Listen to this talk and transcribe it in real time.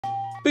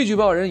被举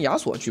报人亚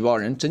索举报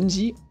人真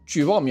机，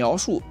举报描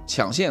述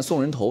抢线送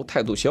人头，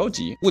态度消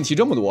极。问题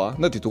这么多，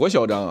那得多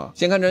嚣张啊！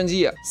先看真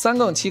机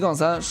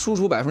，3-7-3，输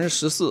出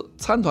14%，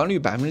参团率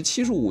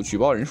75%，举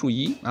报人数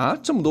1啊！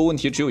这么多问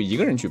题只有一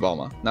个人举报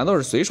吗？难道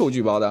是随手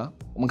举报的？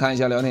我们看一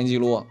下聊天记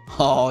录，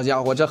好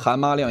家伙，这含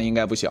骂量应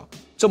该不小。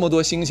这么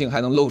多星星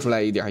还能露出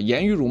来一点，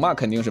言语辱骂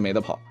肯定是没得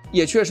跑。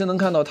也确实能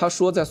看到他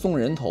说在送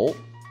人头，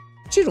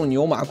这种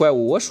牛马怪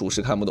物我属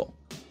实看不懂。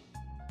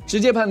直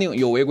接判定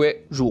有违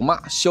规、辱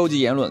骂、消极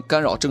言论、干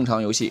扰正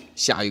常游戏。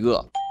下一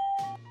个，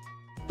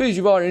被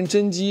举报人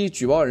真机，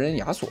举报人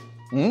亚索。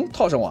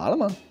套上娃了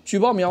吗？举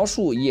报描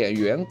述演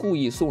员故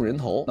意送人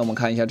头。那我们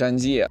看一下战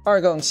绩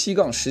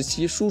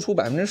，2-7-17，输出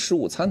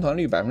15%，参团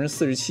率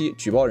47%，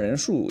举报人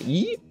数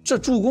1。这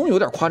助攻有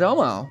点夸张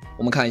嘛？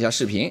我们看一下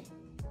视频，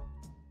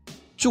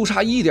就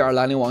差一点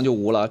兰陵王就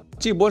无了。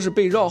这波是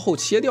被绕后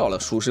切掉了，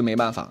属实没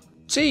办法。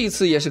这一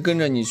次也是跟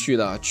着你去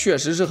的，确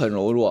实是很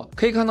柔弱。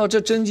可以看到这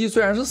真机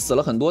虽然是死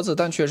了很多次，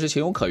但确实情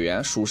有可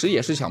原，属实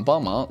也是想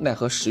帮忙，奈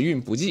何时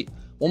运不济。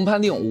我们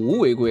判定无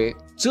违规，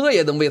这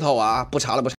也能被套娃？不查了不查。